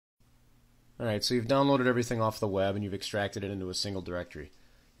Alright, so you've downloaded everything off the web and you've extracted it into a single directory.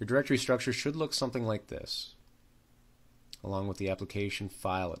 Your directory structure should look something like this, along with the application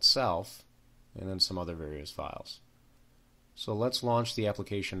file itself and then some other various files. So let's launch the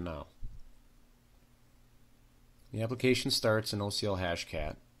application now. The application starts in OCL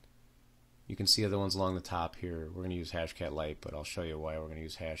Hashcat. You can see other ones along the top here. We're going to use Hashcat Lite, but I'll show you why we're going to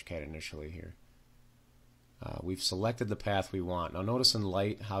use Hashcat initially here. We've selected the path we want. Now notice in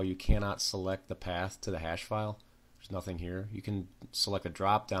Lite how you cannot select the path to the hash file. There's nothing here. You can select a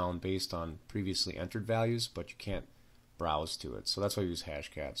drop down based on previously entered values, but you can't browse to it. So that's why we use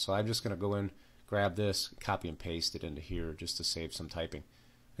Hashcat. So I'm just going to go in, grab this, copy and paste it into here just to save some typing.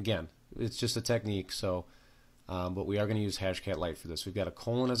 Again, it's just a technique, so but we are going to use Hashcat Lite for this. We've got a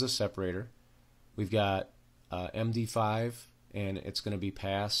colon as a separator. We've got MD5, and it's going to be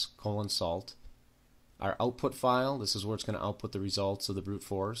pass colon salt. Our output file, this is where it's going to output the results of the brute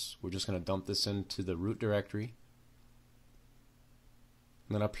force. We're just going to dump this into the root directory.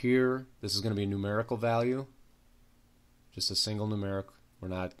 And then up here, this is going to be a numerical value, just a single numeric. We're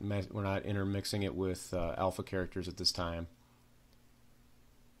not intermixing it with alpha characters at this time.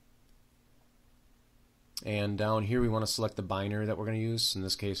 And down here we want to select the binary that we're going to use, in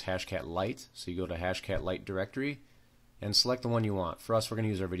this case Hashcat Lite. So you go to Hashcat Lite directory and select the one you want. For us, we're going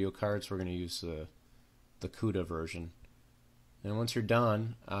to use our video card, so we're going to use the CUDA version. And once you're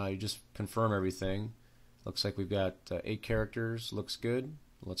done, you just confirm everything. Looks like we've got 8 characters, looks good.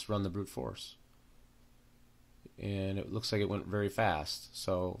 Let's run the brute force. And it looks like it went very fast.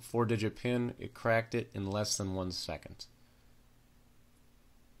 So 4-digit pin, it cracked it in less than 1 second.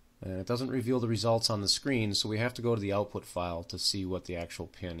 And it doesn't reveal the results on the screen, so we have to go to the output file to see what the actual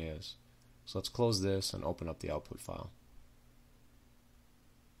pin is. So let's close this and open up the output file.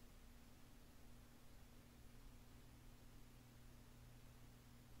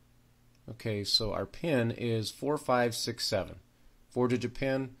 Okay, so our pin is 4567. 4-digit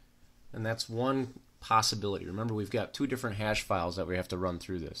pin, and that's one possibility. Remember, we've got 2 different hash files that we have to run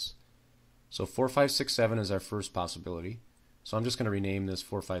through this. So 4567 is our first possibility. So I'm just going to rename this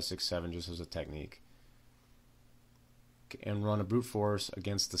 4567 just as a technique. And run a brute force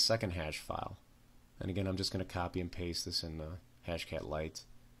against the second hash file. And again, I'm just going to copy and paste this in the Hashcat Lite.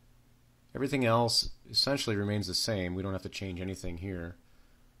 Everything else essentially remains the same. We don't have to change anything here.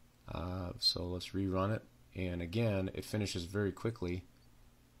 So let's rerun it. And again, it finishes very quickly.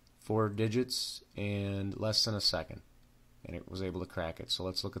 4 digits and less than a second. And it was able to crack it. So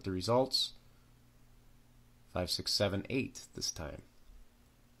let's look at the results. 5, 6, 7, 8 this time.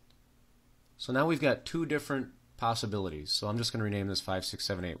 So now we've got 2 different possibilities. So I'm just going to rename this 5, 6,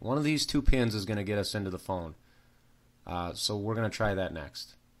 7, 8. One of these 2 pins is going to get us into the phone. So we're going to try that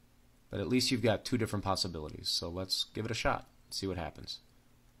next. But at least you've got 2 different possibilities. So let's give it a shot and see what happens.